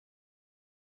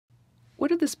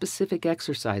What are the specific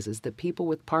exercises that people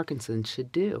with Parkinson's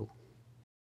should do?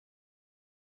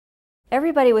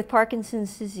 Everybody with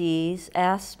Parkinson's disease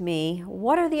asks me,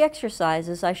 what are the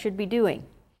exercises I should be doing?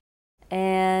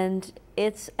 And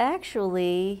it's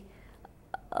actually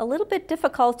a little bit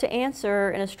difficult to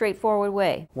answer in a straightforward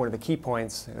way. One of the key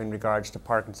points in regards to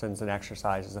Parkinson's and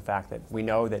exercise is the fact that we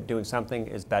know that doing something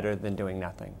is better than doing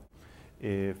nothing.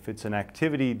 If it's an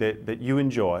activity that you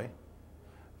enjoy,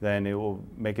 then it will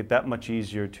make it that much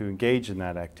easier to engage in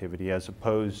that activity as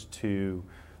opposed to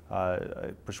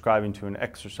prescribing to an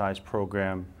exercise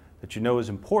program that you know is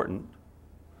important,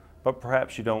 but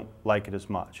perhaps you don't like it as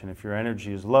much. And if your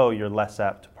energy is low, you're less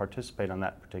apt to participate on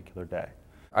that particular day.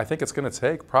 I think it's going to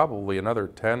take probably another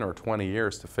 10 or 20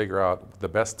 years to figure out the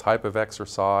best type of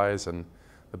exercise and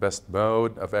the best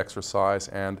mode of exercise,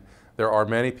 and there are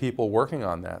many people working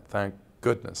on that, thank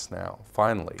goodness now,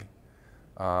 finally.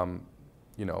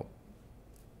 You know,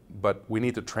 but we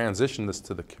need to transition this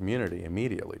to the community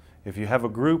immediately. If you have a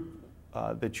group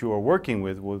that you are working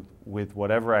with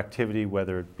whatever activity,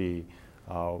 whether it be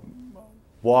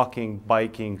walking,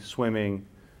 biking, swimming,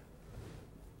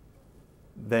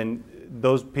 then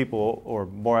those people are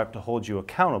more apt to hold you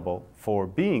accountable for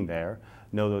being there,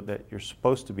 know that you're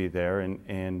supposed to be there,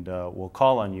 and will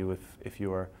call on you if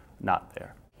you are not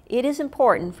there. It is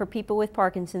important for people with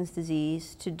Parkinson's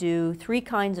disease to do 3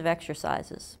 kinds of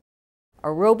exercises: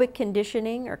 aerobic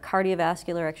conditioning or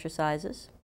cardiovascular exercises,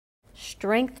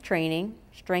 strength training,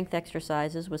 strength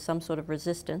exercises with some sort of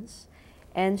resistance,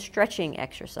 and stretching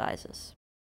exercises.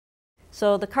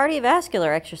 So the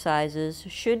cardiovascular exercises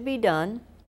should be done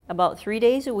about 3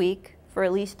 days a week for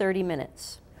at least 30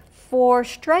 minutes. For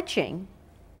stretching,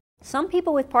 some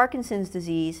people with Parkinson's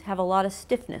disease have a lot of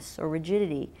stiffness or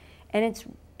rigidity, and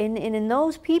in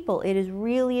those people it is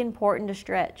really important to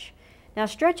stretch. Now,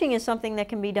 stretching is something that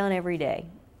can be done every day.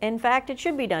 In fact, it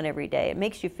should be done every day. It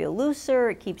makes you feel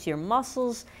looser, it keeps your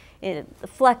muscles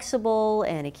flexible,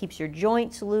 and it keeps your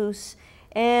joints loose.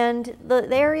 And the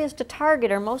areas to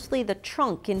target are mostly the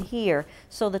trunk in here.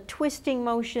 So the twisting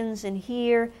motions in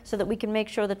here so that we can make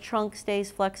sure the trunk stays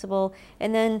flexible.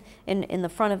 And then in the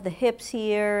front of the hips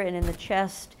here, and in the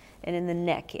chest, and in the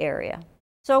neck area.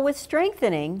 So with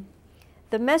strengthening,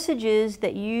 the message is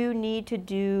that you need to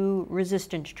do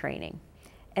resistance training.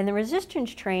 And the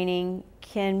resistance training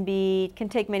can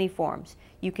take many forms.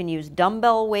 You can use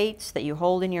dumbbell weights that you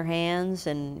hold in your hands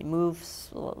and move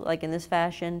like in this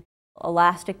fashion,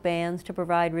 elastic bands to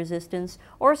provide resistance,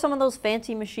 or some of those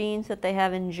fancy machines that they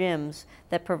have in gyms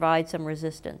that provide some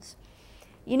resistance.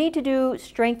 You need to do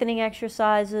strengthening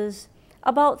exercises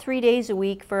about 3 days a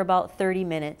week for about 30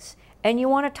 minutes. And you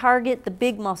want to target the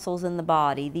big muscles in the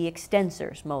body, the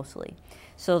extensors mostly.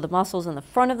 So the muscles in the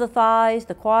front of the thighs,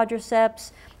 the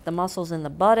quadriceps, the muscles in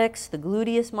the buttocks, the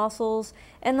gluteus muscles,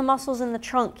 and the muscles in the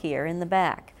trunk here in the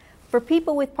back. For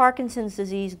people with Parkinson's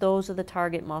disease, those are the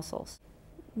target muscles.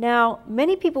 Now,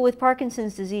 many people with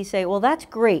Parkinson's disease say, well, that's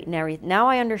great, now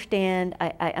I understand,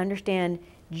 I understand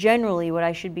generally what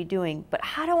I should be doing, but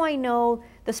how do I know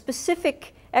the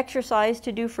specific exercise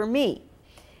to do for me?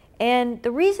 And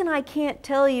the reason I can't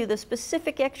tell you the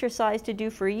specific exercise to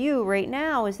do for you right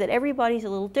now is that everybody's a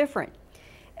little different.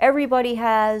 Everybody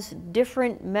has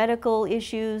different medical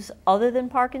issues other than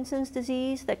Parkinson's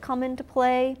disease that come into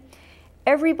play.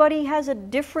 Everybody has a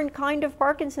different kind of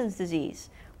Parkinson's disease.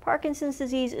 Parkinson's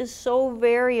disease is so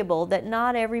variable that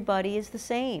not everybody is the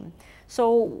same.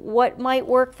 So what might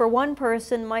work for one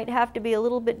person might have to be a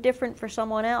little bit different for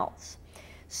someone else.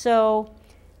 So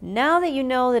now that you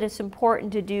know that it's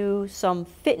important to do some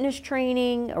fitness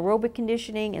training, aerobic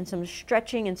conditioning, and some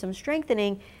stretching and some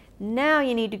strengthening, now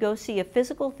you need to go see a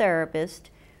physical therapist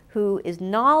who is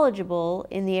knowledgeable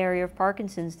in the area of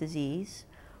Parkinson's disease,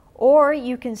 or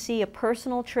you can see a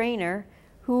personal trainer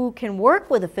who can work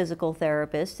with a physical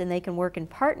therapist, and they can work in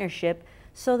partnership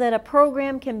so that a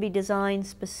program can be designed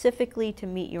specifically to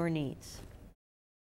meet your needs.